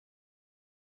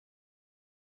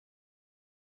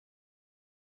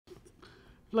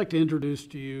I'd like to introduce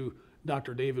to you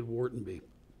Dr. David Wartinbee.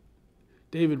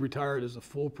 David retired as a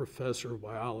full professor of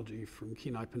biology from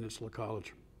Kenai Peninsula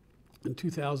College in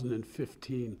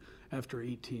 2015 after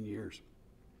 18 years.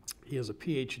 He has a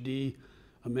PhD,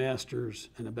 a master's,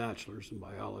 and a bachelor's in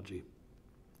biology.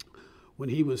 When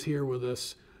he was here with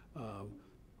us,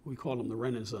 we called him the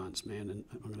Renaissance man, and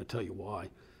I'm going to tell you why.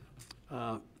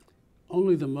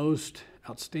 Only the most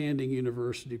outstanding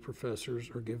university professors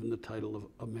are given the title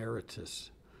of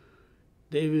emeritus.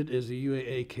 David is a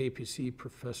UAA KPC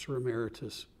professor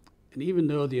emeritus, and even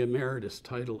though the emeritus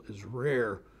title is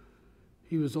rare,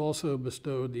 he was also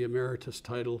bestowed the emeritus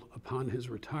title upon his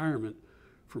retirement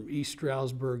from East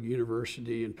Stroudsburg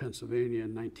University in Pennsylvania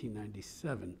in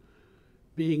 1997.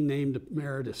 Being named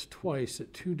emeritus twice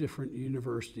at two different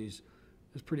universities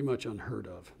is pretty much unheard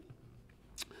of.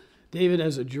 David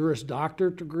has a Juris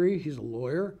Doctorate degree. He's a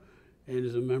lawyer and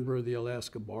is a member of the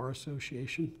Alaska Bar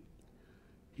Association.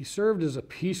 He served as a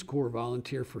Peace Corps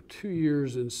volunteer for 2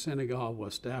 years in Senegal,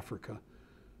 West Africa,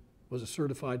 was a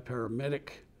certified paramedic,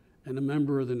 and a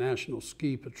member of the National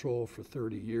Ski Patrol for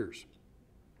 30 years.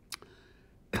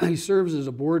 He serves as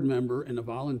a board member and a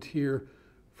volunteer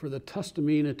for the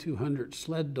Tustamina 200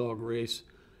 sled dog race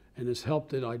and has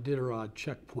helped at Iditarod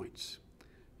checkpoints.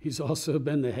 He's also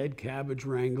been the head cabbage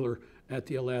wrangler at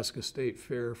the Alaska State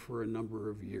Fair for a number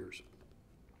of years.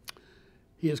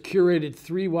 He has curated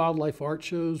 3 wildlife art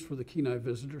shows for the Kenai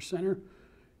Visitor Center,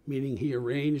 meaning he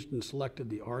arranged and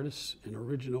selected the artists and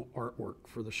original artwork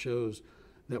for the shows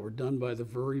that were done by the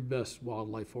very best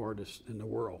wildlife artists in the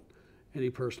world. And he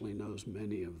personally knows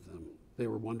many of them. They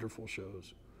were wonderful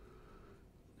shows.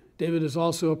 David is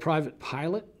also a private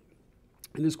pilot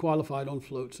and is qualified on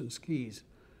floats and skis.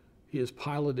 He has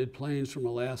piloted planes from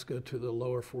Alaska to the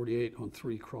lower 48 on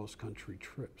 3 cross-country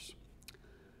trips.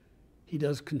 He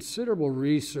does considerable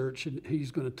research, and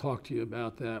he's going to talk to you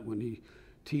about that when he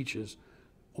teaches,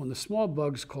 on the small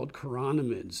bugs called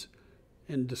chironomids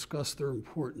and discuss their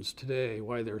importance today,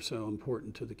 why they're so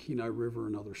important to the Kenai River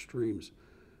and other streams.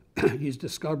 He's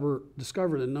discovered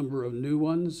a number of new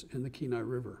ones in the Kenai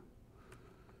River.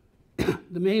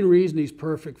 The main reason he's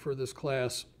perfect for this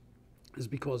class is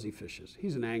because he fishes.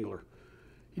 He's an angler.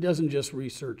 He doesn't just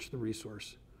research the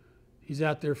resource. He's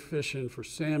out there fishing for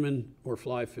salmon or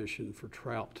fly fishing for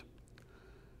trout.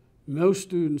 Most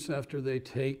students, after they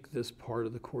take this part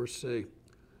of the course, say,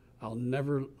 "I'll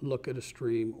never look at a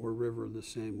stream or river the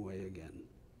same way again."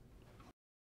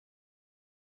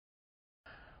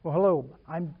 Well, hello.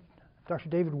 I'm Dr.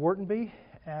 David Wartinbee,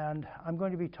 and I'm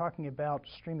going to be talking about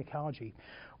stream ecology.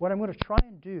 What I'm going to try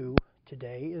and do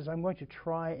today is I'm going to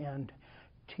try and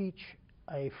teach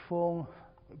a full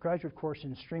graduate course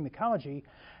in stream ecology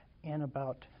in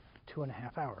about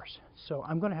 2.5 hours. So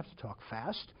I'm going to have to talk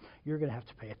fast, you're going to have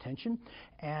to pay attention,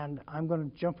 and I'm going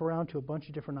to jump around to a bunch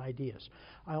of different ideas.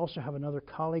 I also have another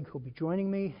colleague who will be joining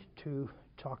me to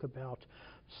talk about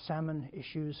salmon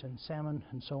issues and salmon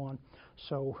and so on.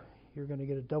 So you're going to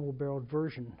get a double-barreled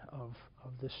version of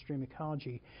this stream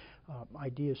ecology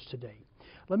ideas today.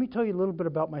 Let me tell you a little bit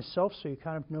about myself so you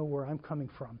kind of know where I'm coming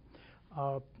from.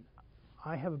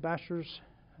 I have a bachelor's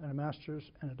and a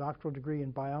master's and a doctoral degree in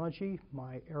biology.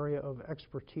 My area of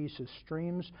expertise is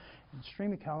streams. In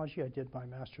stream ecology, I did my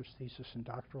master's thesis and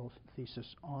doctoral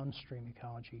thesis on stream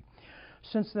ecology.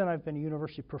 Since then, I've been a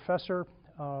university professor,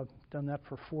 done that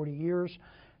for 40 years.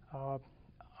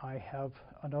 I have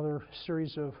another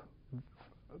series of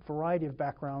variety of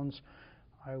backgrounds.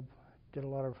 I did a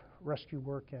lot of rescue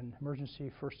work and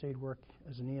emergency first aid work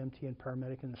as an EMT and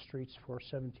paramedic in the streets for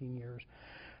 17 years.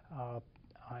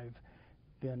 I've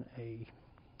been a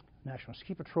national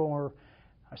ski patroller.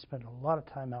 I spend a lot of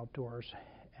time outdoors,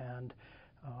 and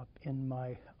in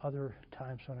my other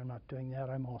times when I'm not doing that,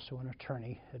 I'm also an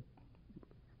attorney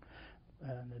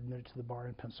and admitted to the bar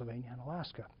in Pennsylvania and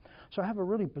Alaska. So I have a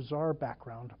really bizarre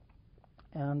background,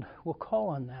 and we'll call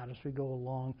on that as we go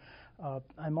along.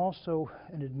 I'm also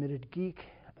an admitted geek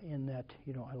in that,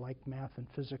 you know, I like math and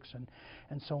physics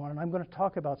and so on. And I'm going to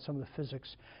talk about some of the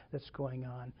physics that's going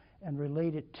on and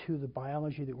relate it to the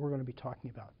biology that we're going to be talking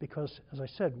about. Because, as I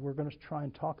said, we're going to try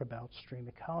and talk about stream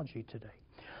ecology today.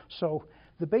 So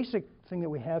the basic thing that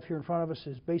we have here in front of us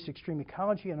is basic stream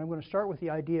ecology, and I'm going to start with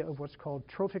the idea of what's called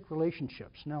trophic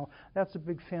relationships. Now, that's a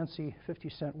big fancy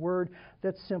 50-cent word.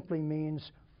 That simply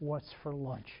means what's for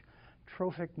lunch.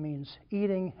 Trophic means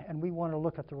eating, and we want to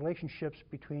look at the relationships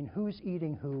between who's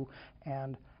eating who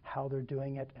and how they're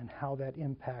doing it and how that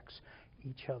impacts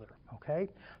each other, okay?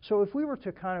 So if we were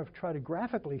to kind of try to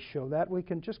graphically show that, we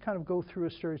can just kind of go through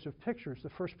a series of pictures. The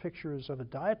first picture is of a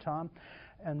diatom,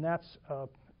 and that's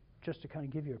just to kind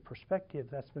of give you a perspective,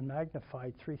 that's been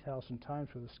magnified 3,000 times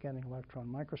with a scanning electron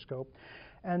microscope.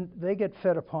 And they get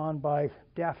fed upon by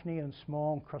Daphne and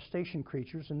small crustacean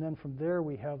creatures, and then from there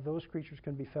we have those creatures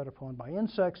can be fed upon by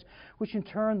insects, which in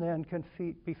turn then can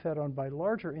be fed on by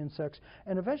larger insects,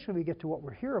 and eventually we get to what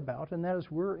we're here about, and that is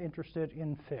we're interested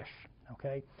in fish,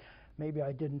 okay? Maybe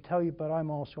I didn't tell you, but I'm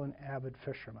also an avid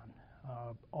fisherman.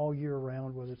 All year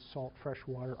round, whether it's salt, fresh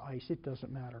water, ice, it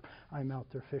doesn't matter. I'm out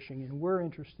there fishing, and we're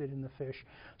interested in the fish.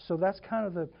 So that's kind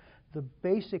of the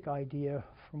basic idea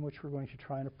from which we're going to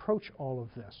try and approach all of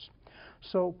this.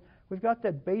 So we've got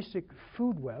that basic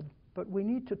food web, but we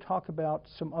need to talk about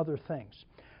some other things.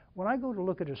 When I go to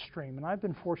look at a stream, and I've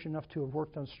been fortunate enough to have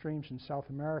worked on streams in South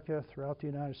America, throughout the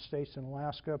United States and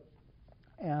Alaska,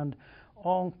 and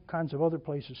all kinds of other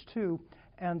places too,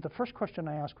 and the first question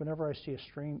I ask whenever I see a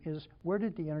stream is, where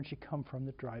did the energy come from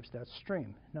that drives that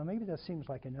stream? Now maybe that seems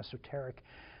like an esoteric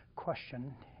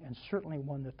question, and certainly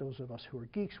one that those of us who are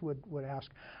geeks would ask,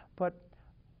 but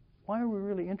why are we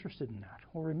really interested in that?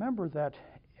 Well, remember that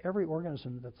every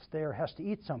organism that's there has to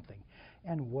eat something.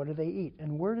 And what do they eat?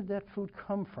 And where did that food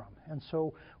come from? And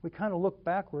so we kind of look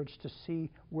backwards to see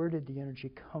where did the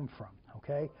energy come from,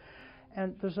 okay?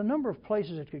 And there's a number of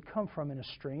places it could come from in a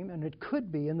stream, and it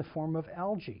could be in the form of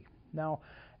algae. Now,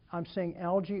 I'm saying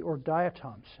algae or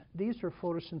diatoms. These are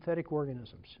photosynthetic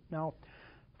organisms. Now,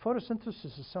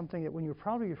 photosynthesis is something that when you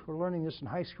were learning this in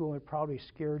high school, it probably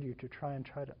scared you to try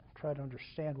to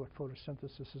understand what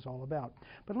photosynthesis is all about.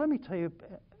 But let me tell you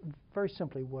very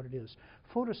simply what it is.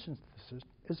 Photosynthesis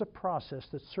is a process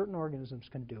that certain organisms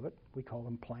can do it. We call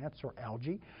them plants or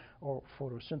algae or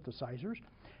photosynthesizers.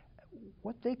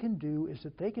 What they can do is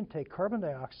that they can take carbon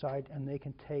dioxide and they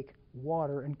can take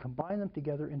water and combine them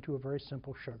together into a very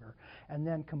simple sugar, and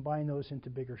then combine those into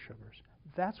bigger sugars.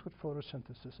 That's what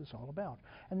photosynthesis is all about,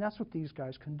 and that's what these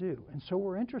guys can do. And so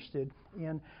we're interested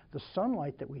in the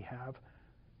sunlight that we have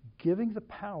giving the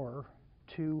power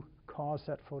to cause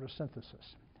that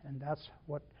photosynthesis, and that's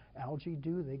what algae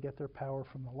do. They get their power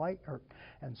from the light,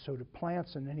 and so do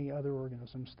plants and any other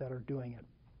organisms that are doing it.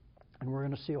 And we're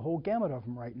going to see a whole gamut of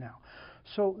them right now.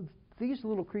 So these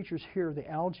little creatures here, the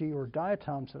algae or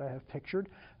diatoms that I have pictured,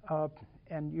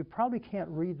 and you probably can't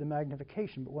read the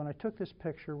magnification, but when I took this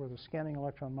picture with a scanning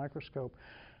electron microscope,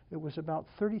 it was about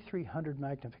 3,300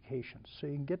 magnifications. So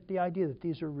you can get the idea that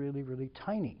these are really, really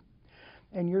tiny.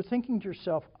 And you're thinking to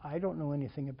yourself, I don't know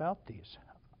anything about these.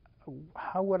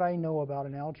 How would I know about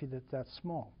an algae that's that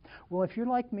small? Well, if you're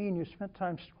like me and you spent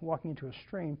time walking into a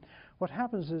stream, what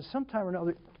happens is sometime or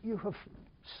another you have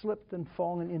slipped and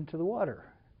fallen into the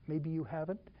water. Maybe you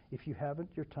haven't. If you haven't,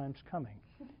 your time's coming.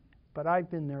 But I've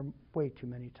been there way too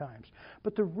many times.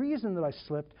 But the reason that I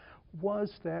slipped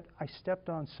was that I stepped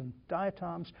on some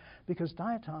diatoms, because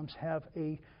diatoms have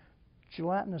a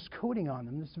gelatinous coating on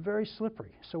them. It's very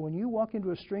slippery. So when you walk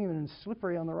into a stream and it's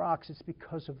slippery on the rocks, it's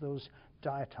because of those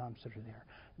diatoms that are there.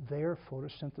 They're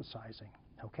photosynthesizing,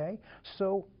 okay?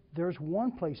 So there's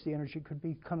one place the energy could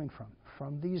be coming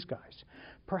from these guys.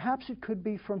 Perhaps it could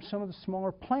be from some of the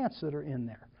smaller plants that are in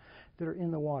there, that are in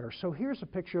the water. So here's a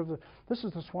picture of this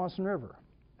is the Swanson River,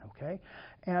 okay?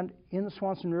 And in the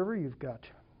Swanson River, you've got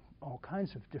all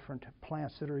kinds of different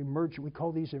plants that are emergent. We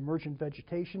call these emergent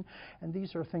vegetation, and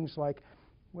these are things like,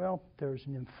 well, there's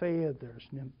Nymphaea, there's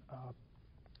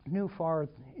Nufar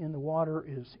in the water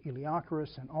is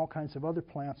Eleocharis, and all kinds of other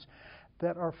plants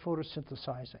that are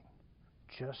photosynthesizing,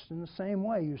 just in the same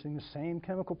way, using the same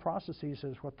chemical processes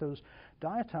as what those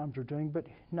diatoms are doing, but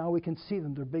now we can see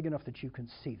them. They're big enough that you can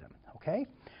see them, okay?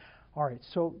 All right,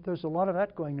 so there's a lot of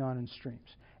that going on in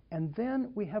streams. And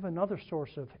then we have another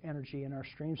source of energy in our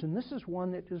streams, and this is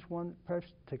one that perhaps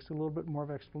takes a little bit more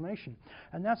of explanation,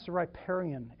 and that's the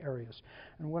riparian areas.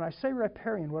 And when I say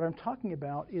riparian, what I'm talking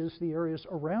about is the areas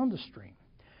around the stream.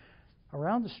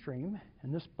 Around the stream,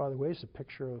 and this, by the way, is a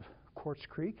picture of Quartz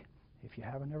Creek. If you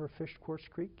haven't ever fished Quartz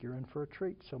Creek, you're in for a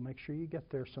treat, so make sure you get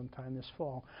there sometime this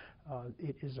fall.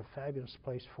 It is a fabulous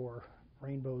place for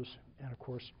rainbows and, of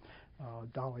course,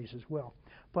 dollies as well.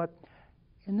 But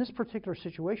in this particular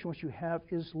situation, what you have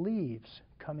is leaves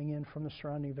coming in from the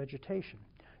surrounding vegetation.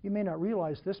 You may not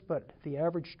realize this, but the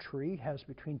average tree has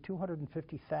between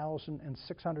 250,000 and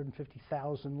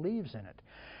 650,000 leaves in it.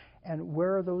 And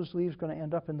where are those leaves going to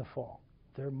end up in the fall?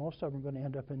 Most of them are going to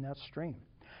end up in that stream.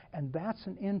 And that's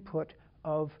an input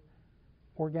of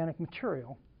organic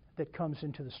material that comes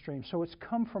into the stream. So it's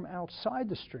come from outside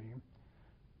the stream,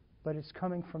 but it's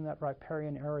coming from that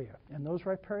riparian area. And those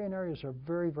riparian areas are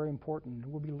very, very important,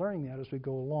 and we'll be learning that as we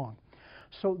go along.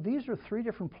 So these are three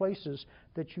different places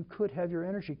that you could have your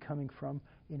energy coming from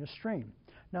in a stream.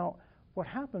 Now, what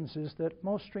happens is that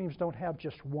most streams don't have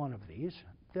just one of these.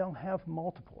 They'll have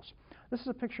multiples. This is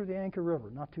a picture of the Anchor River,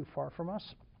 not too far from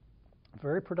us.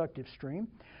 Very productive stream.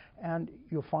 And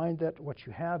you'll find that what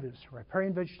you have is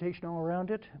riparian vegetation all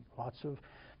around it. Lots of,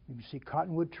 you can see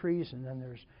cottonwood trees, and then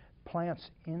there's plants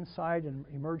inside and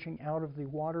emerging out of the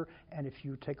water. And if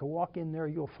you take a walk in there,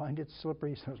 you'll find it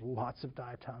slippery. So there's lots of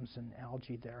diatoms and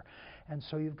algae there. And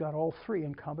so you've got all three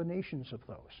and combinations of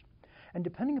those. And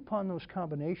depending upon those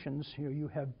combinations, you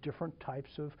have different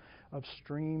types of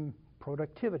stream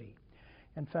productivity.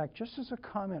 In fact, just as a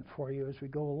comment for you as we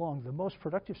go along, the most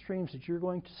productive streams that you're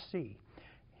going to see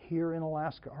here in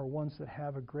Alaska are ones that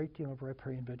have a great deal of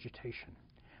riparian vegetation.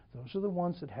 Those are the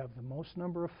ones that have the most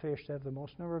number of fish, that have the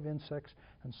most number of insects,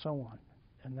 and so on.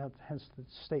 And that hence the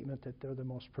statement that they're the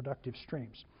most productive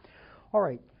streams. All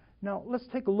right, now let's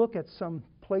take a look at some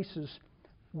places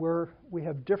where we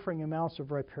have differing amounts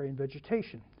of riparian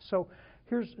vegetation. So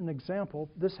here's an example.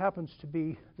 This happens to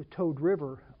be the Toad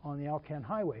River on the Alcan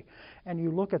Highway. And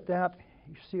you look at that,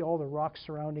 you see all the rocks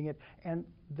surrounding it, and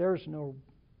there's no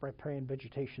riparian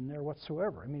vegetation there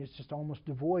whatsoever. I mean, it's just almost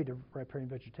devoid of riparian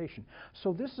vegetation.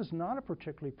 So this is not a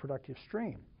particularly productive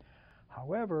stream.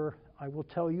 However, I will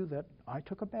tell you that I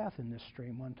took a bath in this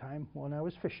stream one time when I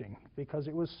was fishing because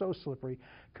it was so slippery,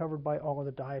 covered by all of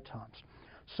the diatoms.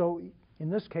 So in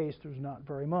this case, there's not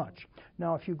very much.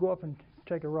 Now, if you go up and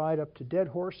take a ride up to Dead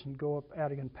Horse and go up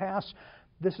Adigan Pass,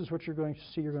 this is what you're going to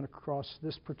see. You're going to cross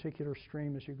this particular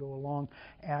stream as you go along,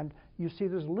 and you see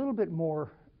there's a little bit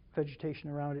more vegetation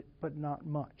around it, but not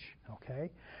much, okay?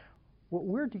 What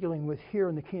we're dealing with here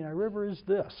in the Kenai River is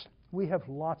this. We have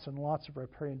lots and lots of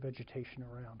riparian vegetation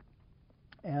around.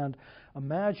 And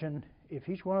imagine if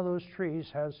each one of those trees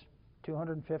has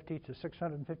 250 to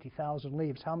 650,000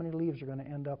 leaves, how many leaves are going to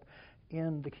end up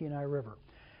in the Kenai River?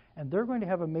 And they're going to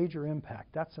have a major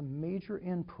impact. That's a major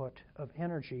input of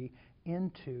energy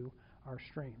into our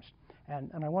streams.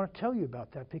 And I want to tell you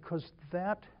about that because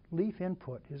that leaf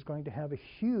input is going to have a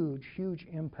huge, huge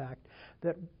impact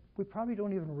that we probably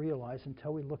don't even realize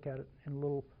until we look at it in a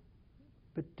little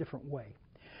bit different way.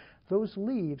 Those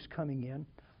leaves coming in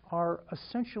are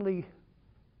essentially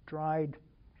dried,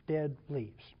 dead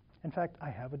leaves. In fact, I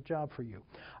have a job for you.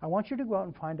 I want you to go out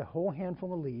and find a whole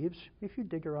handful of leaves, if you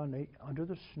dig around under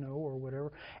the snow or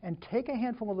whatever, and take a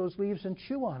handful of those leaves and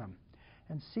chew on them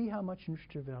and see how much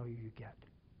nutritive value you get.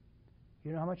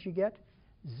 You know how much you get?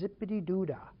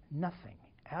 Zippity-doo-dah, nothing,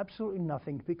 absolutely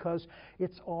nothing, because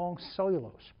it's all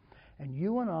cellulose. And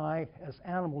you and I, as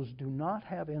animals, do not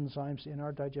have enzymes in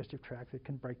our digestive tract that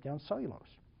can break down cellulose.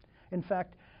 In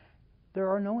fact, there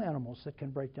are no animals that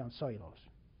can break down cellulose.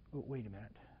 Oh, wait a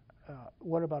minute.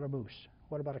 What about a moose?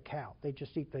 What about a cow? They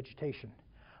just eat vegetation.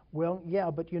 Well, yeah,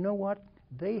 but you know what?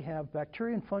 They have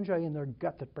bacteria and fungi in their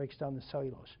gut that breaks down the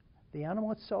cellulose. The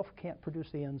animal itself can't produce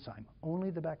the enzyme, only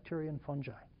the bacteria and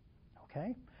fungi.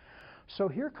 Okay? So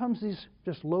here comes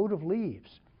this load of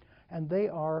leaves, and they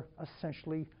are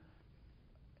essentially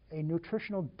a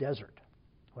nutritional desert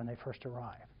when they first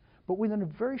arrive. But within a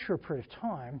very short period of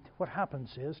time, what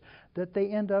happens is that they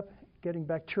end up getting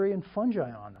bacteria and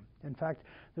fungi on them. In fact,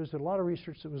 there's a lot of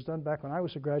research that was done back when I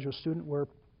was a graduate student where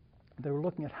they were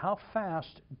looking at how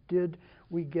fast did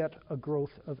we get a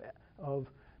growth of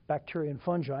bacteria and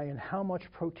fungi and how much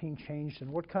protein changed and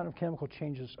what kind of chemical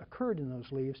changes occurred in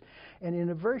those leaves. And in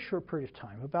a very short period of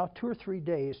time, about 2 or 3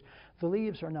 days, the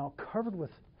leaves are now covered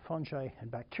with fungi and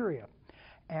bacteria.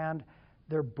 And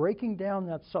they're breaking down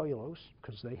that cellulose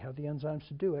because they have the enzymes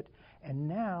to do it. And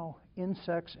now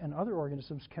insects and other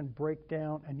organisms can break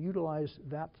down and utilize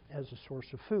that as a source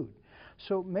of food.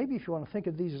 So maybe if you want to think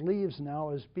of these leaves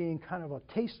now as being kind of a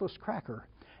tasteless cracker,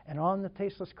 and on the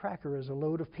tasteless cracker is a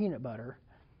load of peanut butter,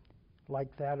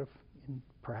 like that of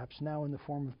perhaps now in the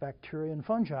form of bacteria and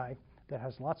fungi that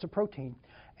has lots of protein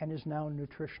and is now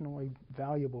nutritionally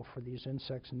valuable for these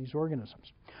insects and these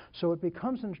organisms. So it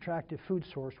becomes an attractive food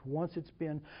source once it's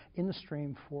been in the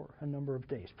stream for a number of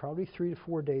days. Probably 3 to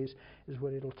 4 days is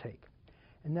what it'll take.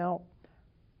 And now,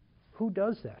 who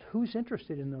does that? Who's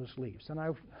interested in those leaves? And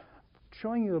I'm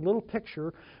showing you a little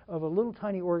picture of a little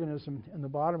tiny organism in the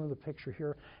bottom of the picture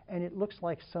here, and it looks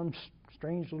like some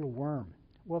strange little worm.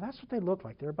 Well, that's what they look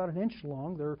like. They're about 1 inch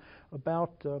long. They're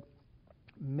about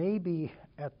maybe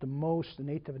at the most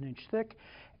 1/8 of an inch thick,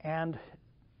 and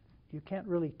you can't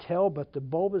really tell, but the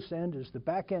bulbous end is the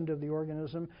back end of the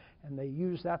organism, and they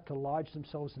use that to lodge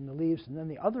themselves in the leaves. And then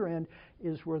the other end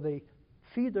is where they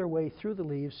feed their way through the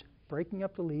leaves, breaking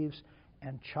up the leaves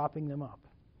and chopping them up.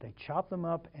 They chop them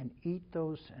up and eat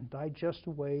those and digest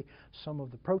away some of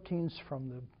the proteins from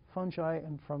the fungi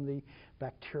and from the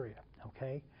bacteria,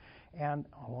 okay? And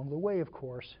along the way, of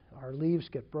course, our leaves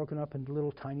get broken up into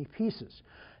little tiny pieces.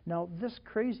 Now, this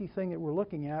crazy thing that we're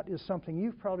looking at is something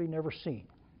you've probably never seen.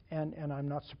 And I'm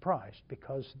not surprised,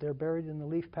 because they're buried in the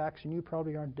leaf packs, and you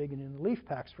probably aren't digging in the leaf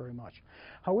packs very much.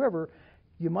 However,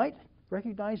 you might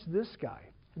recognize this guy.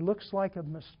 It looks like a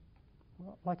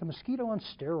mosquito on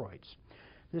steroids.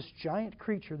 This giant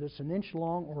creature that's an inch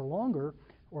long or longer,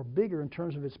 or bigger in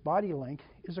terms of its body length,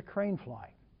 is a crane fly.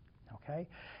 Okay?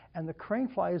 And the crane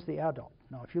fly is the adult.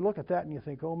 Now, if you look at that and you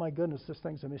think, oh my goodness, this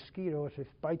thing's a mosquito, if it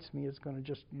bites me, it's going to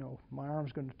just, my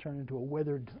arm's going to turn into a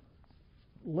withered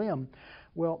limb.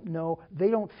 Well, no, they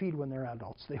don't feed when they're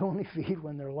adults. They only feed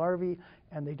when they're larvae,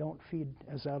 and they don't feed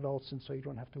as adults, and so you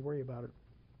don't have to worry about it.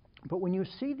 But when you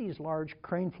see these large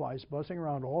crane flies buzzing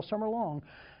around all summer long,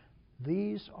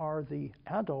 these are the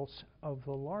adults of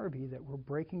the larvae that were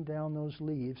breaking down those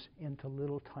leaves into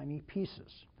little tiny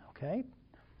pieces. Okay?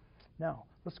 Now,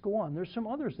 let's go on. There's some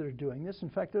others that are doing this. In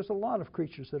fact, there's a lot of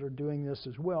creatures that are doing this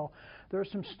as well. There are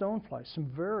some stoneflies, some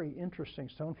very interesting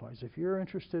stoneflies. If you're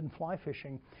interested in fly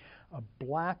fishing, a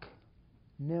black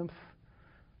nymph,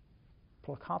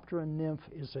 Placoptera nymph,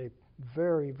 is a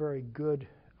very, very good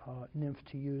nymph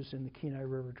to use in the Kenai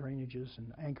River drainages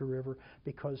and Anchor River,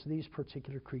 because these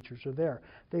particular creatures are there.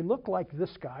 They look like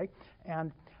this guy,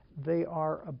 and they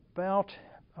are about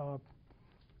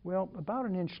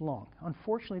an inch long.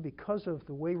 Unfortunately, because of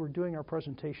the way we're doing our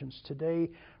presentations today,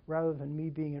 rather than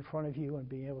me being in front of you and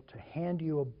being able to hand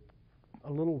you a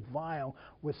little vial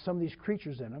with some of these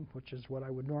creatures in them, which is what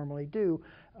I would normally do,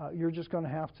 you're just going to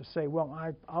have to say, well,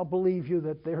 I'll believe you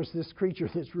that there's this creature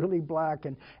that's really black,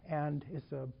 and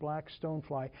it's a black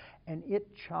stonefly, and it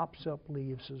chops up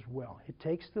leaves as well. It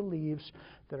takes the leaves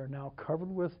that are now covered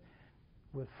with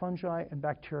fungi and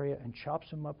bacteria and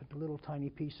chops them up into little tiny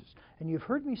pieces. And you've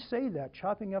heard me say that,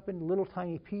 chopping up into little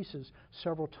tiny pieces,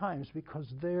 several times, because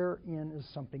therein is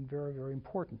something very, very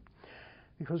important.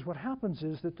 Because what happens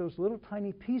is that those little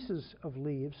tiny pieces of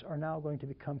leaves are now going to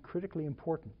become critically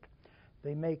important.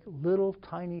 They make little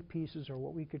tiny pieces, or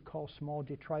what we could call small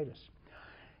detritus.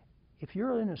 If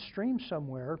you're in a stream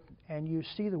somewhere and you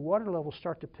see the water level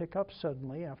start to pick up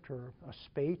suddenly after a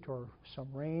spate or some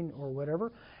rain or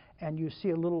whatever, and you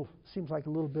see seems like a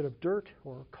little bit of dirt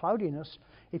or cloudiness,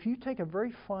 if you take a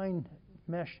very fine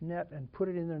mesh net and put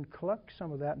it in there and collect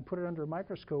some of that and put it under a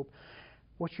microscope,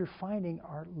 what you're finding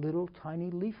are little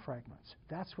tiny leaf fragments.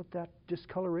 That's what that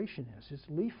discoloration is. It's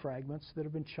leaf fragments that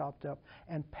have been chopped up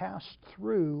and passed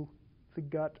through the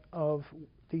gut of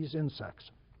these insects.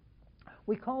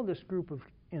 We call this group of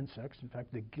insects, in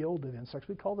fact, the guild of insects,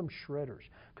 we call them shredders,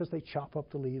 because they chop up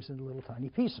the leaves into little tiny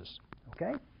pieces.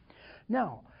 Okay?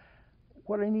 Now,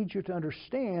 what I need you to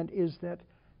understand is that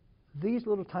these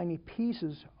little tiny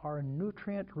pieces are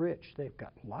nutrient rich. They've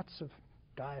got lots of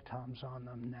diatoms on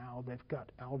them now. They've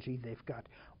got algae. They've got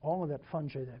all of that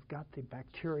fungi. They've got the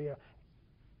bacteria.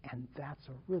 And that's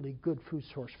a really good food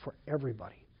source for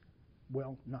everybody.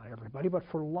 Well, not everybody, but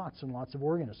for lots and lots of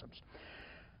organisms.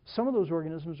 Some of those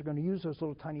organisms are going to use those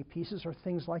little tiny pieces, or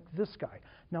things like this guy.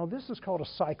 Now, this is called a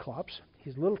cyclops.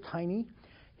 He's little tiny.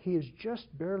 He is just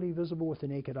barely visible with the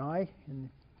naked eye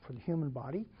for the human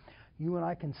body. You and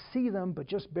I can see them, but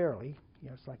just barely.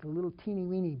 It's like a little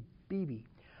teeny-weeny BB.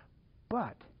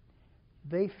 But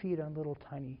they feed on little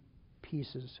tiny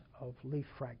pieces of leaf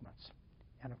fragments.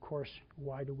 And of course,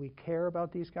 why do we care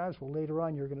about these guys? Well, later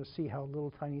on, you're going to see how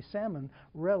little tiny salmon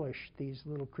relish these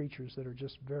little creatures that are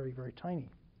just very, very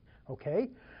tiny. Okay?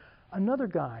 Another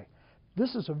guy.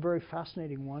 This is a very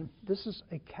fascinating one. This is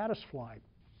a caddisfly.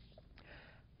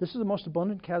 This is the most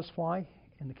abundant caddisfly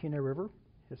in the Kenai River.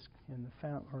 It's in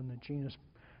the genus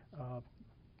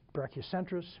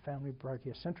Brachycentrus, family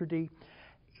Brachycentridae.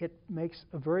 It makes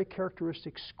a very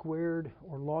characteristic squared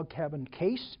or log cabin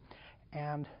case,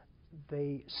 and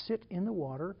they sit in the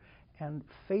water and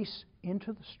face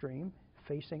into the stream,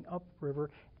 facing upriver,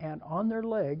 and on their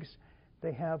legs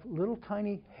they have little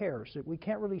tiny hairs that we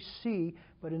can't really see,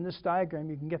 but in this diagram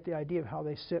you can get the idea of how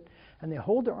they sit. And they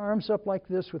hold their arms up like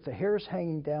this with the hairs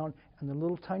hanging down, and the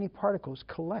little tiny particles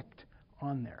collect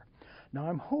on there. Now,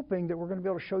 I'm hoping that we're going to be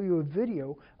able to show you a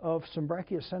video of some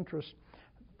Brachycentrus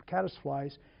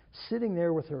caddisflies sitting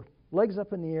there with their legs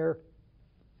up in the air,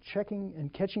 checking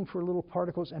and catching for little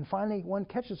particles, and finally one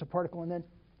catches a particle and then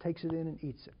takes it in and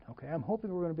eats it. Okay, I'm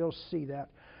hoping we're going to be able to see that.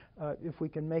 If we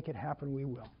can make it happen, we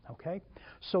will. Okay,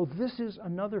 so this is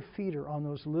another feeder on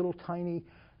those little tiny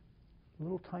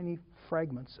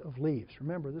fragments of leaves.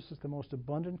 Remember, this is the most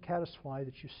abundant caddisfly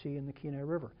that you see in the Kenai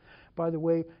River. By the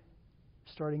way,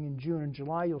 starting in June and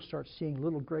July, you'll start seeing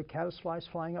little gray caddisflies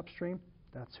flying upstream.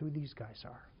 That's who these guys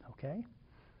are. Okay.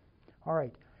 All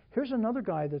right. Here's another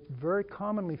guy that's very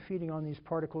commonly feeding on these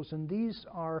particles, and these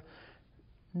are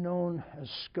known as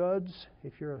scuds.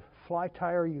 If you're a fly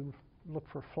tyer, you look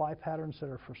for fly patterns that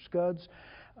are for scuds.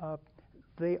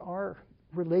 They are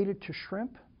related to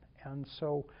shrimp, and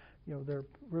so they're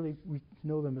really, we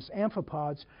know them as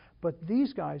amphipods, but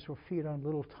these guys will feed on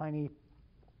little tiny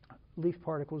leaf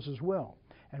particles as well.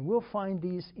 And we'll find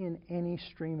these in any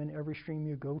stream, in every stream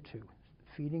you go to,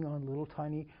 feeding on little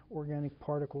tiny organic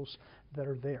particles that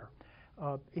are there.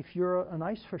 If you're an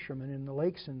ice fisherman in the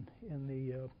lakes in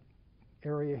the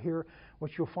area here,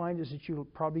 what you'll find is that you'll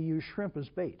probably use shrimp as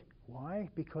bait. Why?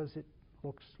 Because it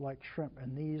looks like shrimp,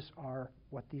 and these are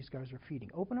what these guys are feeding.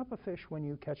 Open up a fish when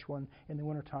you catch one in the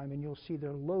wintertime, and you'll see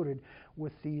they're loaded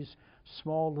with these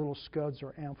small little scuds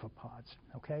or amphipods,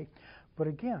 okay? But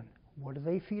again, what do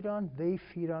they feed on? They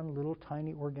feed on little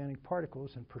tiny organic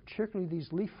particles, and particularly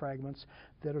these leaf fragments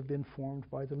that have been formed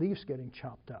by the leaves getting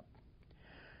chopped up.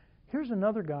 Here's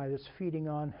another guy that's feeding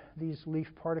on these leaf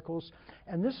particles,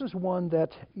 and this is one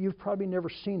that you've probably never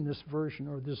seen this version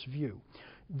or this view.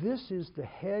 This is the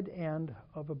head end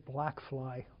of a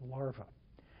blackfly larva.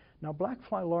 Now,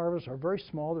 blackfly larvae are very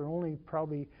small. They're only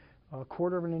probably a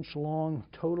quarter of an inch long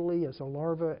totally as a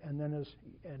larva,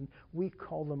 and we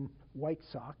call them white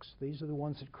socks. These are the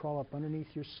ones that crawl up underneath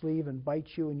your sleeve and bite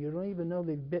you, and you don't even know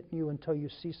they've bitten you until you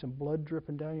see some blood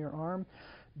dripping down your arm.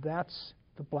 That's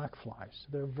the black flies.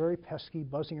 They're very pesky,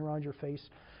 buzzing around your face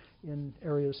in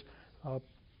areas.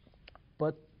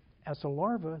 But as a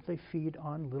larva, they feed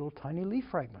on little tiny leaf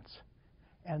fragments.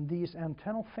 And these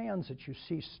antennal fans that you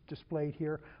see displayed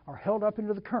here are held up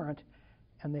into the current,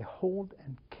 and they hold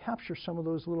and capture some of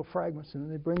those little fragments, and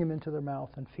then they bring them into their mouth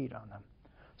and feed on them.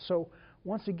 So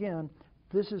once again,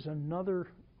 this is another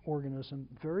organism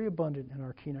very abundant in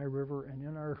our Kenai River and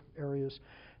in our areas,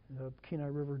 the Kenai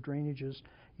River drainages.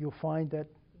 You'll find that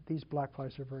these black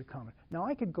flies are very common. Now,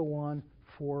 I could go on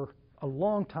for a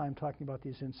long time talking about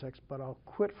these insects, but I'll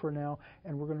quit for now,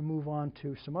 and we're going to move on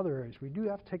to some other areas. We do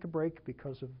have to take a break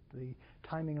because of the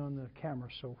timing on the camera,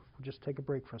 so we'll just take a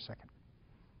break for a second.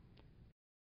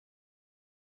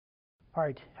 All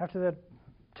right, after that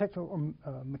technical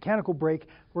mechanical break,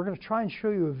 we're going to try and show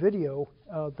you a video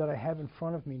that I have in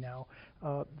front of me now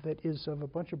that is of a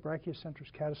bunch of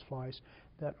Brachiocentrus caddisflies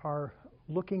that are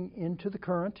looking into the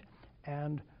current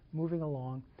and moving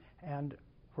along, and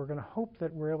we're going to hope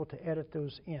that we're able to edit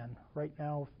those in. Right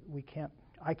now,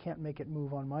 I can't make it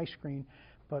move on my screen,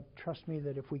 but trust me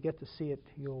that if we get to see it,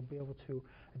 you'll be able to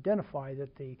identify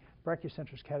that the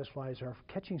Brachiocentrus caddisflies are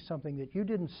catching something that you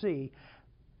didn't see,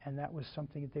 and that was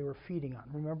something that they were feeding on.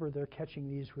 Remember, they're catching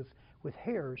these with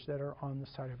hairs that are on the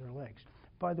side of their legs.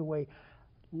 By the way,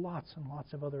 lots and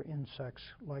lots of other insects,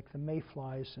 like the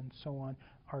mayflies and so on,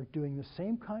 are doing the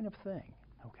same kind of thing,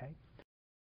 okay?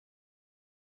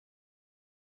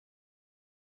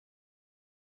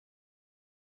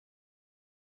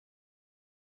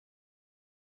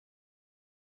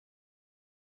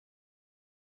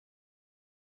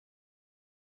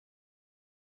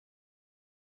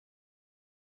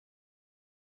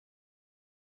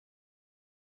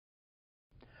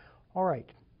 All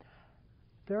right,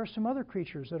 there are some other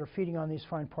creatures that are feeding on these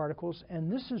fine particles,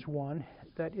 and this is one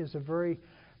that is a very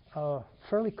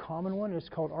fairly common one. It's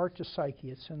called Arctopsyche.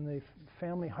 It's in the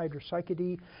family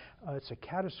Hydropsychidae. It's a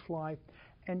caddisfly,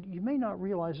 and you may not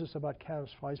realize this about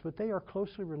caddisflies, but they are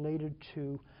closely related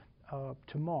to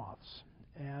moths.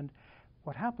 And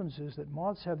what happens is that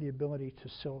moths have the ability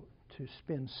to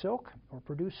spin silk or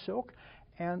produce silk,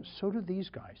 and so do these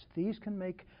guys. These can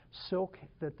make silk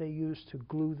that they use to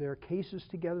glue their cases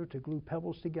together, to glue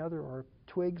pebbles together, or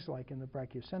twigs like in the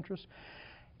Brachiocentrus.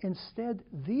 Instead,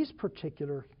 these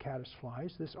particular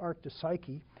caddisflies, this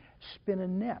Arctopsyche, spin a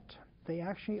net. They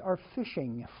actually are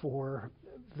fishing for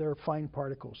their fine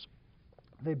particles.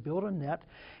 They build a net,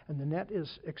 and the net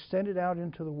is extended out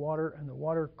into the water, and the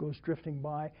water goes drifting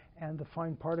by, and the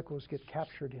fine particles get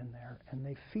captured in there, and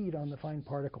they feed on the fine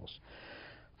particles.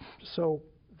 So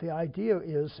the idea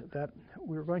is that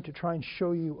we're going to try and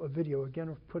show you a video. Again,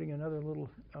 we're putting another little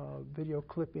video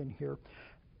clip in here.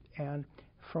 And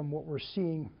from what we're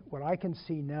seeing, what I can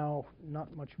see now,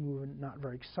 not much movement, not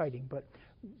very exciting, but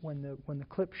when the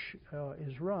clip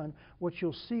is run, what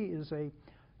you'll see is a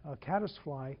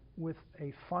caddisfly with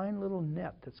a fine little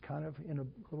net that's kind of in a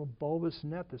little bulbous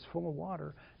net that's full of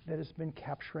water that has been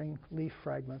capturing leaf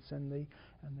fragments, and the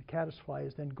caddisfly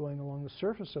is then going along the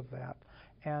surface of that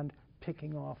and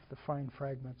picking off the fine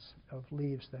fragments of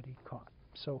leaves that he caught.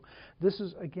 So this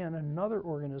is, again, another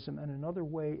organism and another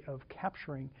way of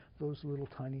capturing those little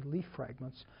tiny leaf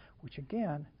fragments, which,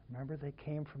 again, remember, they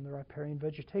came from the riparian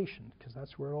vegetation, because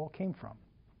that's where it all came from.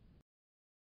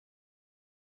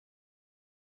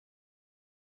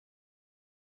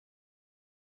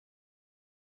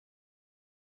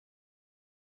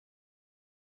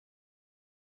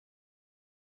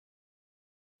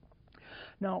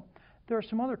 Now, there are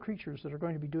some other creatures that are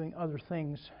going to be doing other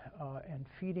things and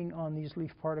feeding on these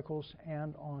leaf particles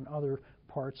and on other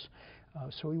parts.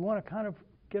 So we want to kind of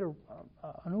get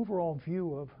an overall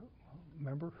view of,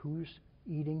 remember, who's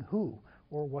eating who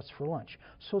or what's for lunch.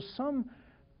 So some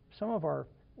of our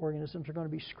organisms are going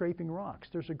to be scraping rocks.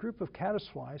 There's a group of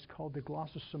caddisflies called the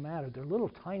glossosomata. They're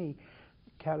little tiny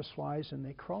caddisflies, and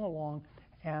they crawl along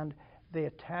and they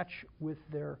attach with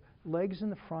their legs in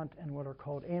the front and what are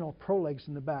called anal prolegs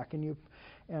in the back.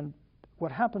 And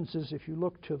what happens is, if you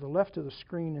look to the left of the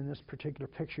screen in this particular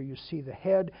picture, you see the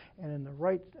head, and in the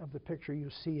right of the picture you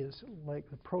see is like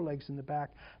the prolegs in the back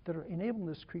that are enabling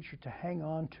this creature to hang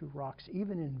on to rocks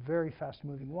even in very fast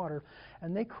moving water,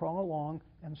 and they crawl along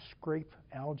and scrape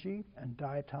algae and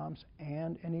diatoms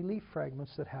and any leaf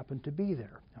fragments that happen to be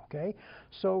there. Okay,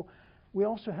 so we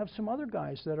also have some other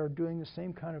guys that are doing the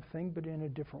same kind of thing, but in a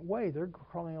different way. They're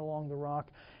crawling along the rock.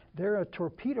 They're a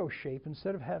torpedo shape.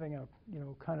 Instead of having a,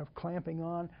 kind of clamping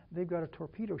on, they've got a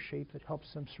torpedo shape that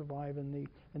helps them survive in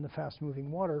the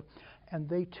fast-moving water. And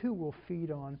they too will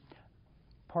feed on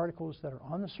particles that are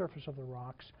on the surface of the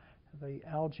rocks, the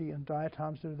algae and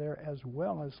diatoms that are there, as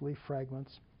well as leaf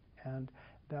fragments. And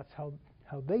that's how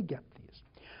they get these.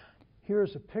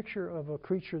 Here's a picture of a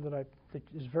creature that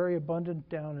is very abundant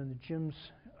down in the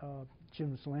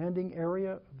Jim's Landing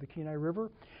area of the Kenai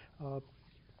River.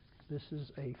 This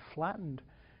is a flattened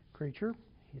creature.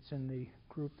 It's in the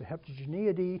group the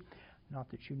Heptageniidae. Not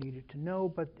that you needed to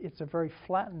know, but it's a very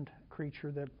flattened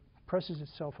creature that presses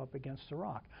itself up against the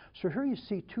rock. So here you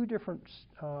see two different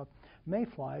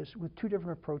mayflies with two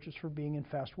different approaches for being in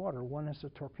fast water. One has a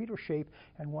torpedo shape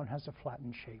and one has a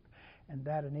flattened shape, and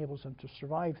that enables them to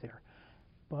survive there.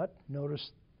 But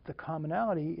notice the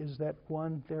commonality is that,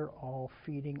 one, they're all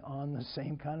feeding on the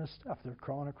same kind of stuff. They're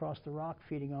crawling across the rock,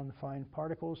 feeding on the fine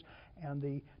particles and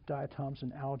the diatoms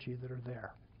and algae that are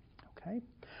there. Okay?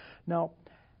 Now,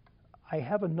 I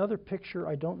have another picture.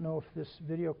 I don't know if this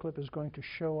video clip is going to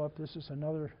show up. This is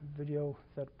another video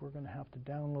that we're going to have to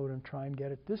download and try and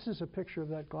get it. This is a picture of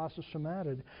that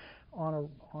glossosomatid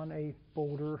on a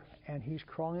boulder, and he's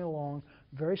crawling along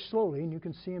very slowly, and you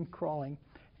can see him crawling.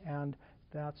 And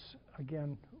that's,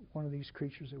 again, one of these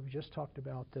creatures that we just talked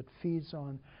about that feeds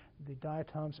on the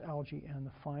diatoms, algae, and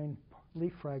the fine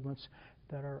leaf fragments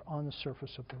that are on the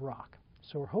surface of the rock.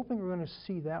 So we're hoping we're going to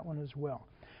see that one as well.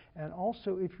 And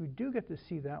also, if you do get to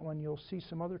see that one, you'll see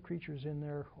some other creatures in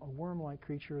there, a worm-like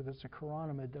creature that's a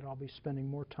chironomid that I'll be spending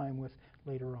more time with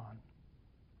later on.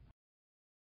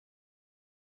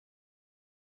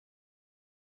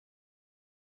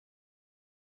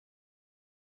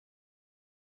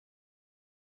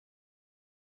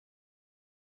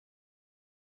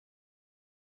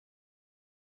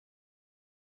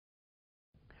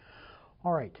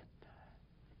 All right.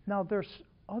 Now, there's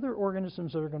other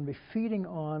organisms that are going to be feeding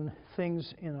on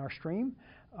things in our stream.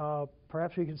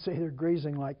 Perhaps we could say they're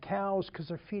grazing like cows because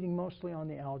they're feeding mostly on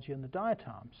the algae and the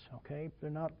diatoms. Okay, they're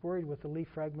not worried with the leaf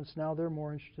fragments now. They're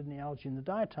more interested in the algae and the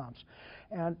diatoms.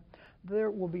 And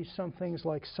there will be some things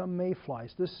like some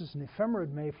mayflies. This is an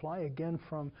ephemerid mayfly, again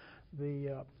from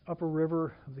the upper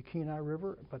river of the Kenai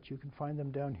River, but you can find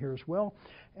them down here as well.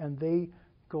 And they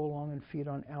go along and feed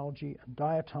on algae and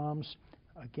diatoms.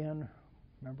 Again,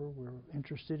 remember, we're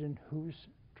interested in who's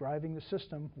driving the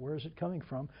system, where is it coming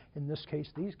from. In this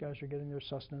case, these guys are getting their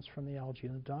sustenance from the algae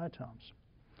and the diatoms.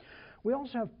 We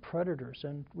also have predators,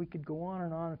 and we could go on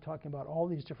and talking about all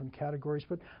these different categories,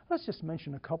 but let's just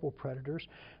mention a couple predators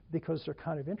because they're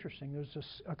kind of interesting.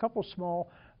 There's a couple small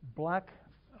black,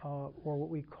 or what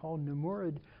we call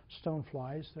nemurid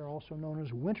stoneflies. They're also known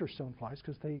as winter stoneflies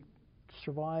because they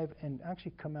survive and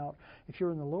actually come out. If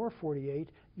you're in the lower 48,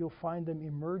 you'll find them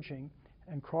emerging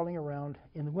and crawling around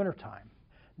in the wintertime.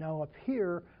 Now up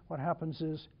here, what happens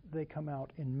is they come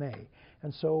out in May.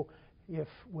 And so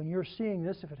when you're seeing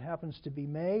this, if it happens to be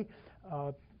May,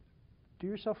 do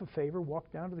yourself a favor,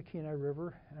 walk down to the Kenai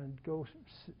River and go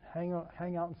hang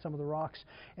out in some of the rocks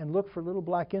and look for little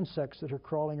black insects that are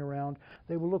crawling around.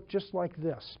 They will look just like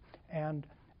this. And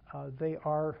they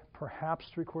are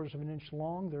perhaps 3/4 of an inch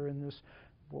long. They're in this,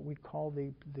 what we call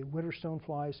the winter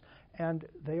stoneflies, and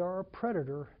they are a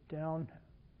predator down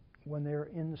when they're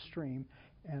in the stream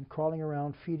and crawling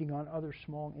around, feeding on other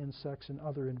small insects and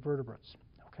other invertebrates.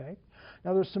 Okay.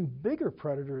 Now there's some bigger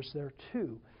predators there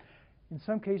too. In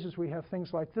some cases we have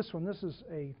things like this one. This is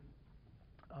a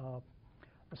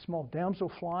small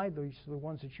damselfly. These are the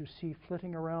ones that you see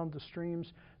flitting around the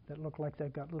streams that look like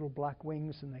they've got little black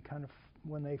wings, and they kind of,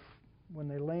 when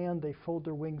they land, they fold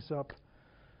their wings up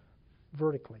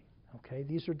vertically. Okay,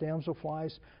 these are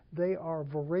damselflies. They are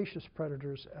voracious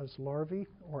predators as larvae,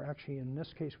 or actually in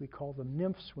this case we call them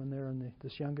nymphs when they're in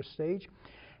this youngest stage.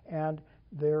 And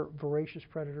they're voracious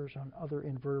predators on other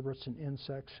invertebrates and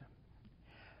insects.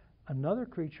 Another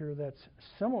creature that's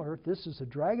similar, this is a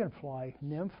dragonfly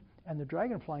nymph, and the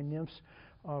dragonfly nymphs,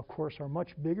 of course, are much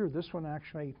bigger. This one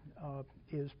actually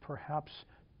is perhaps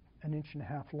 1.5 inches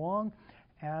long,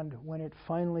 and when it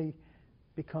finally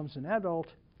becomes an adult,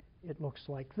 it looks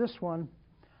like this one.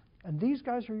 And these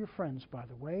guys are your friends, by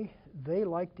the way. They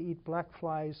like to eat black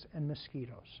flies and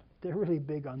mosquitoes. They're really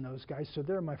big on those guys, so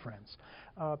they're my friends.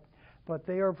 But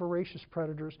they are voracious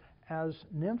predators as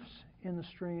nymphs in the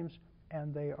streams,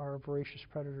 and they are voracious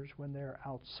predators when they're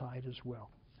outside as well.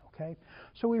 Okay?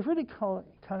 So we've really kind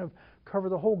of covered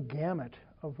the whole gamut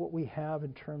of what we have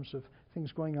in terms of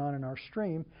things going on in our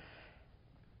stream.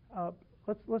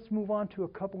 Let's move on to a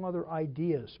couple other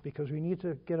ideas, because we need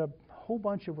to get a whole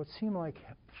bunch of what seem like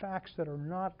facts that are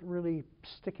not really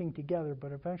sticking together,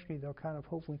 but eventually they'll kind of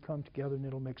hopefully come together and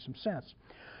it'll make some sense.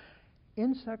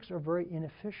 Insects are very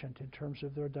inefficient in terms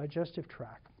of their digestive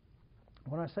tract.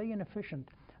 When I say inefficient,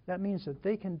 that means that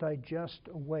they can digest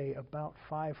away about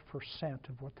 5%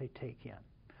 of what they take in.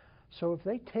 So if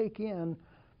they take in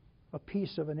a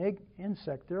piece of an egg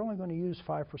insect, they're only going to use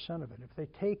 5% of it. If they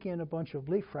take in a bunch of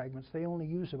leaf fragments, they only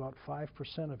use about 5%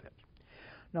 of it.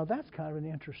 Now that's kind of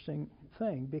an interesting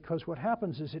thing, because what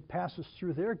happens is it passes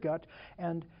through their gut,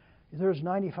 and there's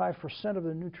 95% of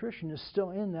the nutrition is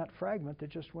still in that fragment that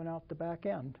just went out the back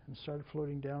end and started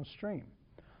floating downstream.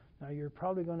 Now you're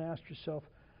probably going to ask yourself,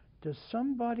 does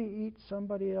somebody eat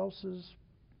somebody else's?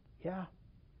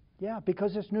 Yeah,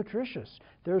 because it's nutritious.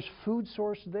 There's food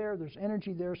source there, there's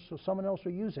energy there, so someone else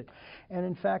will use it. And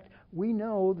in fact, we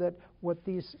know that what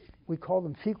these, we call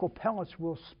them fecal pellets,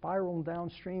 will spiral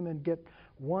downstream and get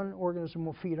one organism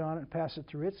will feed on it and pass it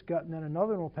through its gut, and then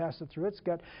another one will pass it through its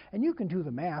gut. And you can do the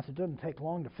math. It doesn't take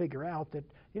long to figure out that,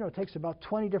 it takes about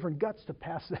 20 different guts to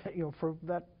pass that, for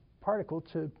that particle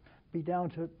to be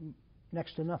down to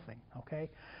next to nothing,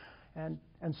 okay? And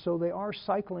so they are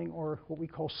cycling, or what we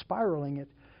call spiraling it,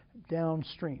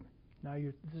 downstream. Now,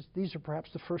 these are perhaps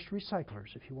the first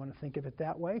recyclers, if you want to think of it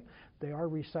that way. They are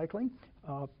recycling.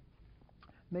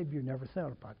 Maybe you never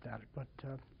thought about that, but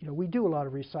we do a lot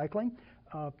of recycling.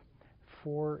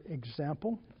 For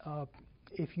example,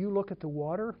 if you look at the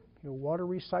water, water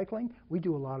recycling, we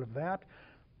do a lot of that.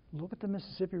 Look at the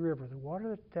Mississippi River. The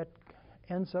water that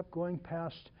ends up going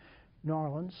past New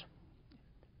Orleans,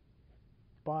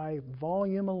 by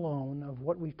volume alone of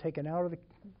what we've taken out of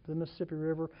the Mississippi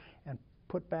River and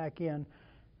put back in,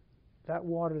 that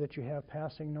water that you have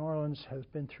passing New Orleans has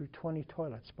been through 20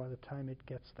 toilets by the time it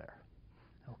gets there.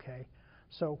 Okay?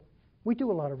 So we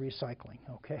do a lot of recycling,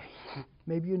 okay?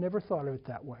 Maybe you never thought of it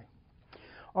that way.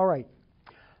 All right,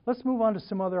 let's move on to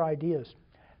some other ideas.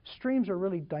 Streams are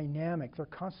really dynamic. They're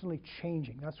constantly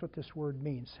changing. That's what this word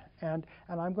means. And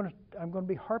I'm going to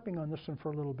be harping on this one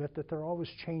for a little bit, that they're always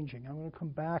changing. I'm going to come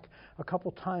back a couple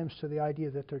times to the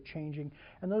idea that they're changing.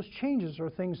 And those changes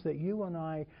are things that you and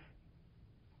I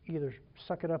either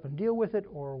suck it up and deal with it,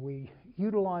 or we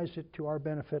utilize it to our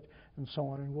benefit, and so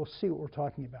on. And we'll see what we're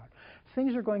talking about.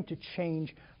 Things are going to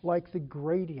change, like the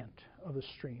gradient of a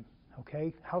stream.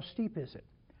 Okay? How steep is it?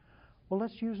 Well,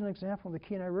 let's use an example of the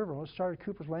Kenai River. Let's start at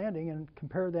Cooper's Landing and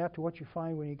compare that to what you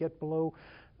find when you get below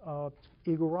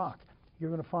Eagle Rock. You're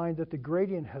going to find that the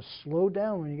gradient has slowed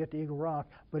down when you get to Eagle Rock,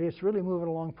 but it's really moving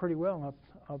along pretty well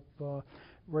up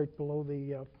right below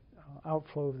the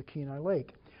outflow of the Kenai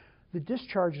Lake. The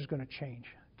discharge is going to change.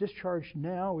 Discharge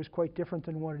now is quite different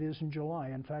than what it is in July.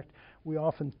 In fact, we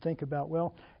often think about,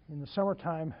 well, in the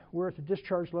summertime, we're at the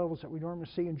discharge levels that we normally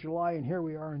see in July, and here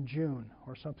we are in June,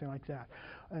 or something like that.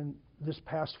 And this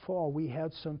past fall, we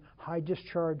had some high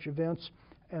discharge events,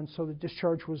 and so the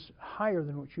discharge was higher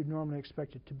than what you'd normally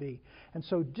expect it to be. And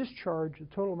so discharge, the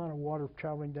total amount of water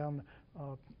traveling down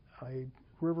a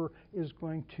river, is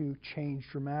going to change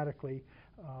dramatically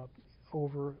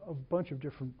over a bunch of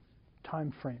different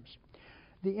time frames.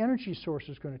 The energy source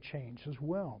is going to change as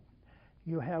well.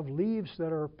 You have leaves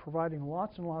that are providing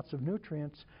lots and lots of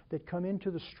nutrients that come into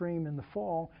the stream in the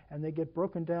fall, and they get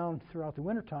broken down throughout the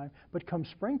wintertime, but come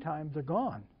springtime, they're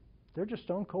gone. They're just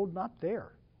stone cold not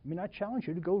there. I mean, I challenge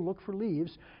you to go look for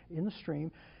leaves in the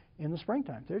stream in the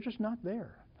springtime. They're just not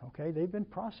there, okay? They've been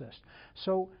processed.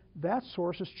 So that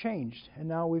source has changed, and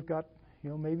now we've got,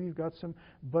 maybe you've got some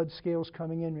bud scales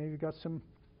coming in, maybe you've got some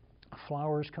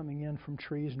flowers coming in from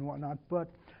trees and whatnot,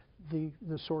 but the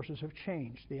sources have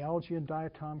changed. The algae and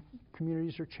diatom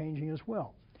communities are changing as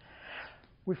well.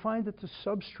 We find that the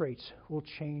substrates will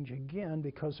change again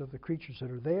because of the creatures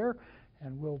that are there,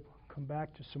 and we'll come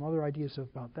back to some other ideas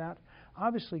about that.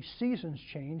 Obviously, seasons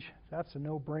change. That's a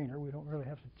no-brainer. We don't really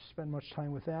have to spend much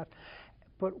time with that.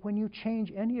 But when you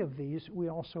change any of these, we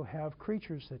also have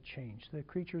creatures that change. The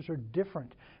creatures are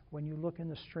different when you look in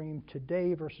the stream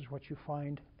today versus what you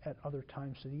find at other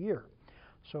times of the year.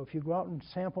 So if you go out and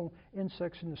sample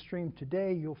insects in the stream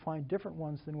today, you'll find different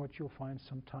ones than what you'll find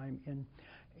sometime in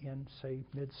say,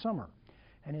 midsummer.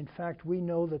 And in fact, we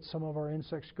know that some of our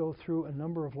insects go through a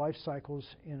number of life cycles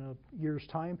in a year's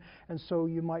time, and so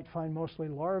you might find mostly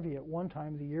larvae at one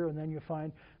time of the year, and then you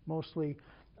find mostly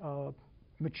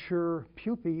mature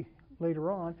pupae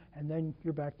later on, and then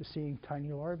you're back to seeing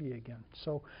tiny larvae again.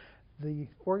 So the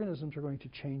organisms are going to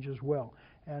change as well.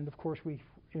 And of course,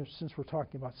 since we're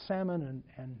talking about salmon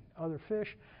and other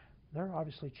fish, they're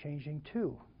obviously changing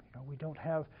too. We don't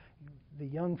have the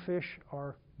young fish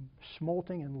are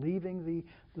smolting and leaving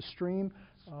the stream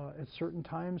at certain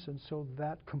times, and so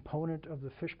that component of the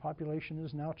fish population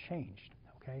is now changed.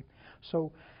 Okay,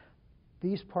 so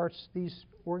these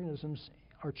organisms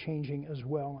are changing as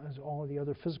well as all of the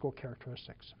other physical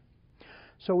characteristics.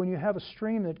 So when you have a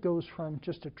stream that goes from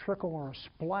just a trickle or a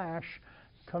splash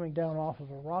coming down off of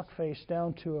a rock face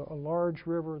down to a large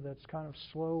river that's kind of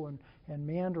slow and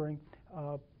meandering,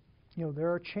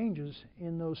 there are changes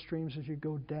in those streams as you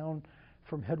go down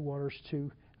from headwaters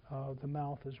to the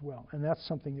mouth as well. And that's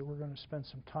something that we're going to spend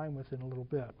some time with in a little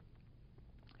bit.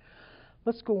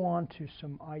 Let's go on to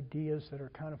some ideas that are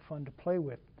kind of fun to play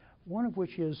with. One of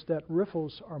which is that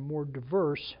riffles are more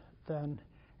diverse and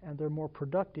they're more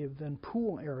productive than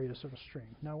pool areas of a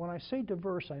stream. Now, when I say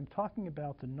diverse, I'm talking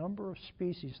about the number of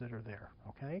species that are there,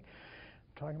 okay?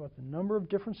 I'm talking about the number of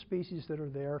different species that are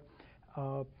there,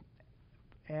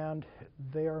 and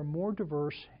they are more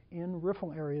diverse in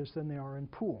riffle areas than they are in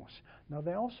pools. Now,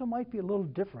 they also might be a little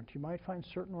different. You might find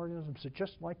certain organisms that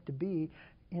just like to be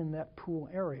in that pool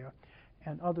area,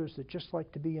 and others that just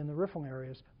like to be in the riffle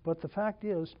areas. But the fact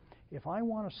is, if I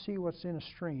want to see what's in a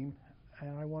stream,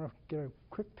 and I want to get a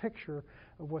quick picture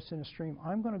of what's in a stream,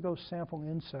 I'm going to go sample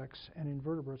insects and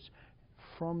invertebrates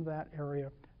from that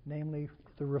area, namely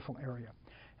the riffle area.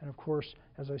 And of course,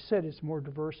 as I said, it's more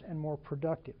diverse and more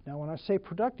productive. Now, when I say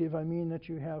productive, I mean that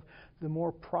you have the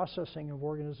more processing of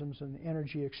organisms and the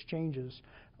energy exchanges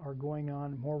are going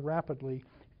on more rapidly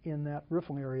in that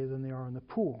riffle area than they are in the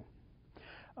pool.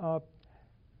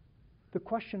 The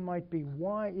question might be,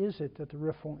 why is it that the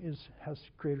riffle has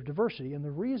greater diversity? And the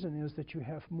reason is that you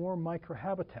have more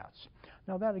microhabitats.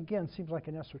 Now that again seems like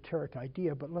an esoteric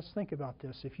idea, but let's think about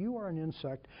this. If you are an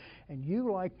insect and you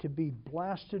like to be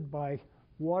blasted by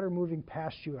water moving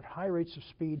past you at high rates of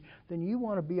speed, then you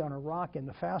want to be on a rock in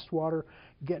the fast water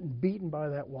getting beaten by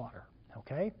that water,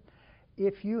 okay?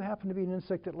 If you happen to be an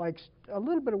insect that likes a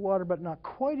little bit of water but not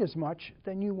quite as much,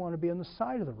 then you want to be on the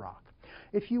side of the rock.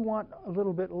 If you want a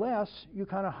little bit less, you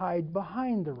kind of hide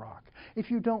behind the rock. If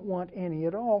you don't want any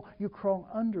at all, you crawl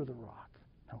under the rock,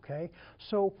 okay?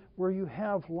 So where you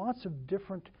have lots of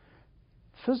different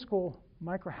physical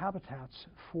microhabitats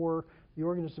for the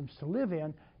organisms to live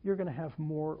in, you're going to have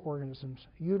more organisms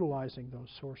utilizing those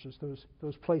sources,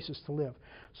 those places to live.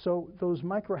 So those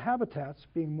microhabitats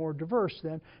being more diverse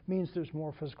then means there's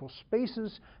more physical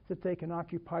spaces that they can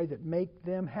occupy that make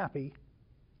them happy,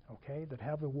 okay, that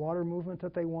have the water movement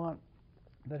that they want,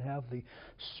 that have the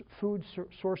food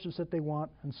sources that they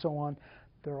want, and so on.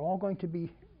 They're all going to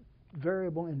be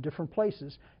variable in different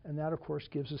places, and that, of course,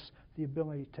 gives us the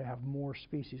ability to have more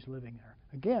species living there.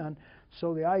 Again,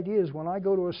 so the idea is when I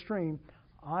go to a stream,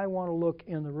 I want to look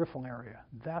in the riffle area.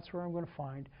 That's where I'm going to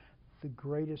find the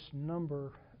greatest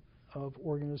number of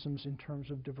organisms in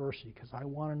terms of diversity, because I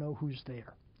want to know who's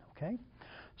there, okay?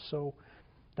 So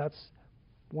that's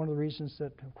one of the reasons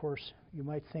that, of course, you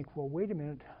might think, well, wait a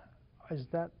minute,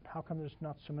 how come there's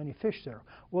not so many fish there?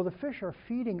 Well, the fish are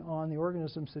feeding on the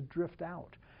organisms that drift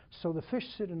out. So the fish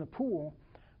sit in the pool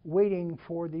waiting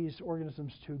for these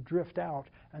organisms to drift out,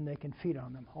 and they can feed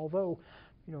on them. Although,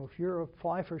 if you're a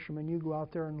fly fisherman, you go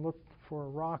out there and look for a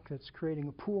rock that's creating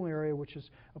a pool area, which is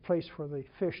a place for the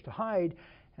fish to hide,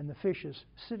 and the fish is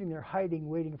sitting there hiding,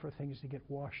 waiting for things to get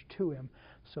washed to him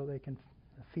so they can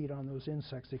feed on those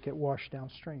insects that get washed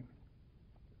downstream.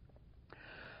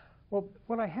 Well,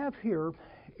 what I have here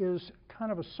is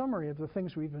kind of a summary of the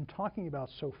things we've been talking about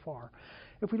so far.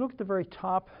 If we look at the very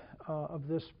top of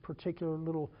this particular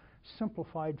little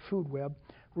simplified food web,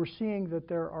 we're seeing that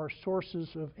there are sources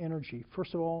of energy.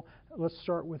 First of all, let's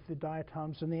start with the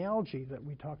diatoms and the algae that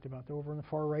we talked about over on the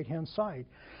far right-hand side.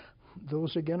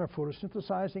 Those, again, are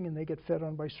photosynthesizing, and they get fed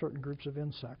on by certain groups of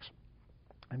insects.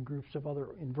 and groups of other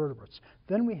invertebrates.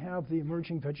 Then we have the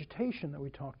emerging vegetation that we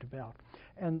talked about,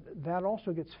 and that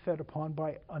also gets fed upon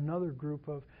by another group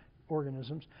of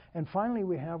organisms. And finally,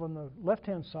 we have on the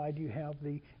left-hand side, you have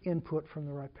the input from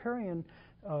the riparian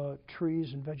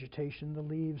trees and vegetation, the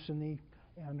leaves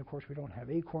and of course we don't have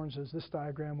acorns as this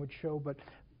diagram would show, but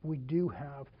we do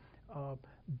have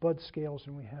bud scales,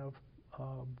 and we have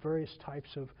various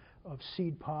types of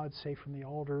seed pods, say from the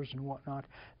alders and whatnot,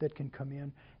 that can come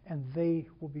in, and they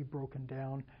will be broken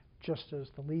down just as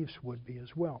the leaves would be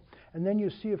as well. And then you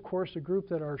see, of course, a group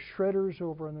that are shredders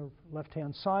over on the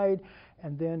left-hand side,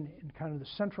 and then in kind of the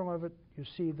central of it, you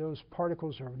see those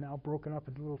particles are now broken up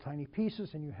into little tiny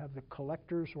pieces, and you have the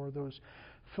collectors, or those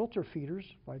filter feeders,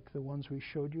 like the ones we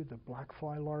showed you, the black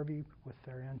fly larvae with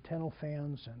their antennal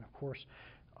fans, and of course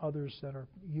others that are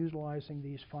utilizing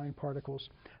these fine particles.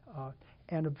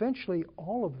 And eventually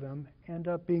all of them end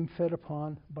up being fed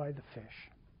upon by the fish.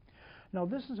 Now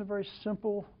this is a very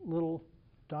simple little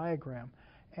diagram,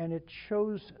 and it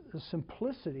shows the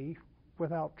simplicity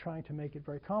without trying to make it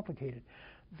very complicated.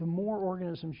 The more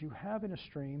organisms you have in a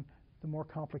stream, the more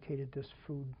complicated this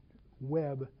food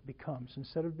web becomes.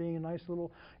 Instead of being a nice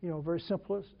little, very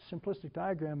simplistic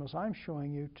diagram as I'm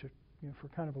showing you to, for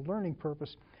kind of a learning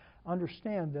purpose,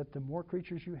 understand that the more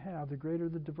creatures you have, the greater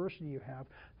the diversity you have,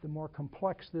 the more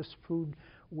complex this food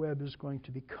web is going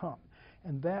to become.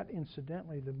 And that,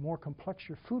 incidentally, the more complex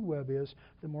your food web is,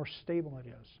 the more stable it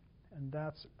is. And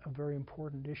that's a very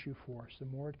important issue for us. The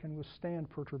more it can withstand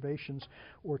perturbations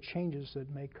or changes that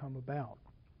may come about.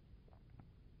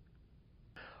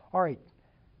 All right.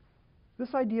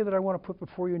 This idea that I want to put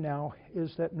before you now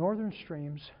is that northern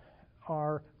streams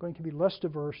are going to be less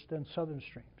diverse than southern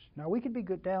streams. Now, we could be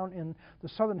down in the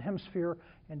southern hemisphere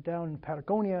and down in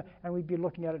Patagonia, and we'd be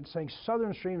looking at it and saying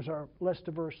southern streams are less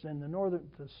diverse than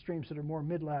the streams that are more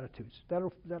mid-latitudes. That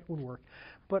would work.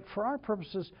 But for our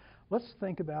purposes, let's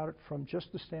think about it from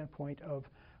just the standpoint of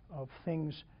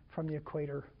things from the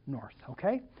equator north,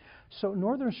 okay? So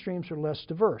northern streams are less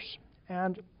diverse.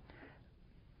 And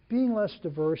being less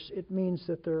diverse, it means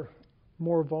that they're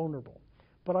more vulnerable.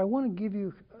 But I want to give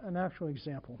you an actual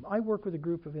example. I work with a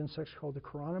group of insects called the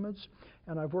chironomids,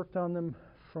 and I've worked on them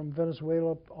from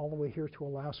Venezuela all the way here to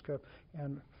Alaska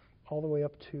and all the way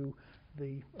up to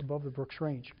above the Brooks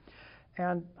Range.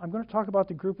 And I'm going to talk about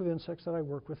the group of insects that I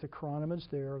work with, the chironomids.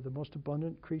 They are the most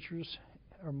abundant creatures,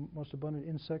 or most abundant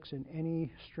insects in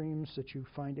any streams that you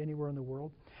find anywhere in the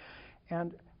world.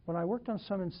 And when I worked on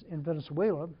some in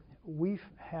Venezuela, we've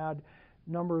had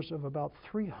numbers of about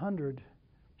 300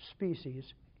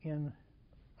 species in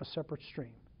a separate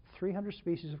stream. 300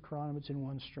 species of chironomids in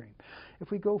one stream. If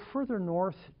we go further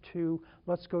north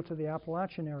let's go to the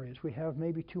Appalachian areas, we have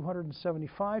maybe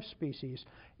 275 species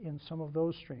in some of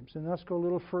those streams. And let's go a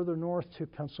little further north to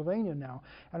Pennsylvania now,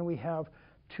 and we have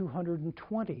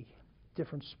 220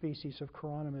 different species of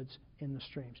chironomids in the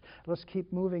streams. Let's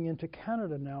keep moving into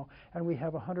Canada now, and we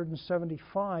have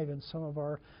 175 in some of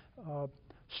our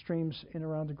streams in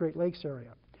around the Great Lakes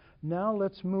area. Now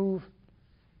let's move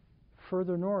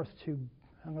further north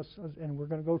and we're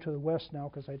going to go to the west now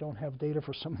because I don't have data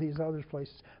for some of these other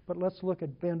places, but let's look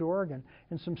at Bend, Oregon.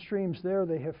 In some streams there,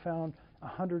 they have found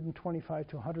 125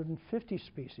 to 150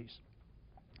 species.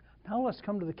 Now let's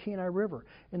come to the Kenai River.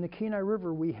 In the Kenai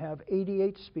River, we have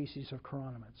 88 species of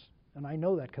chironomids, and I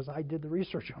know that because I did the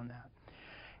research on that.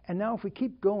 And now if we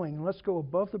keep going, let's go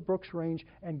above the Brooks Range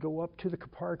and go up to the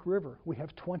Kaparic River. We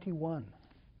have 21.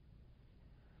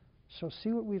 So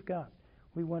see what we've got.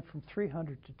 We went from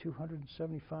 300 to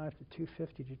 275 to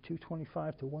 250 to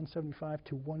 225 to 175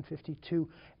 to 152,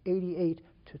 88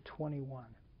 to 21.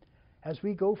 As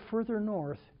we go further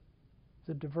north,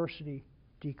 the diversity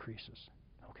decreases,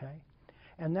 okay?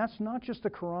 And that's not just the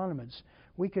chironomids.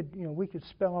 We could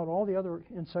spell out all the other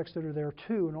insects that are there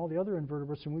too, and all the other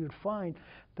invertebrates, and we would find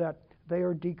that they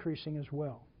are decreasing as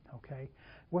well, okay?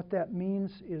 What that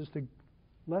means is the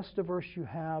less diverse you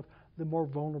have, the more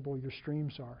vulnerable your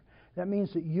streams are. That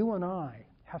means that you and I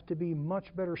have to be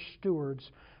much better stewards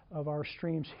of our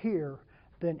streams here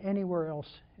than anywhere else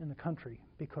in the country,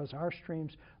 because our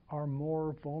streams are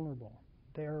more vulnerable.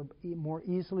 They're more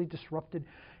easily disrupted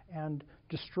and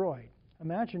destroyed.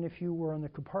 Imagine if you were on the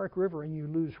Kaparic River and you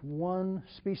lose one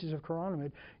species of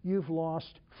chironomid, you've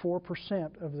lost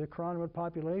 4% of the chironomid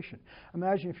population.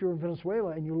 Imagine if you were in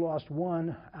Venezuela and you lost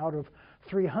one out of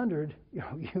 300, you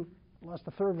lost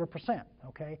 1/3%,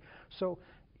 okay? So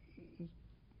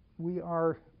we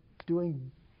are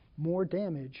doing more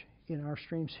damage in our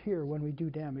streams here when we do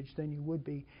damage than you would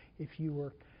be if you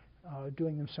were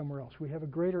doing them somewhere else. We have a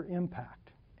greater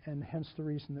impact, and hence the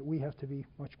reason that we have to be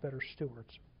much better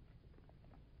stewards.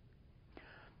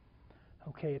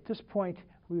 Okay, at this point,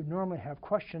 we would normally have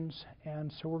questions,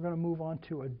 and so we're going to move on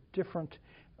to a different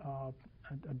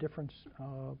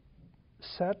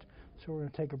set. So we're going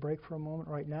to take a break for a moment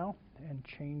right now and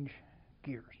change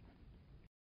gears.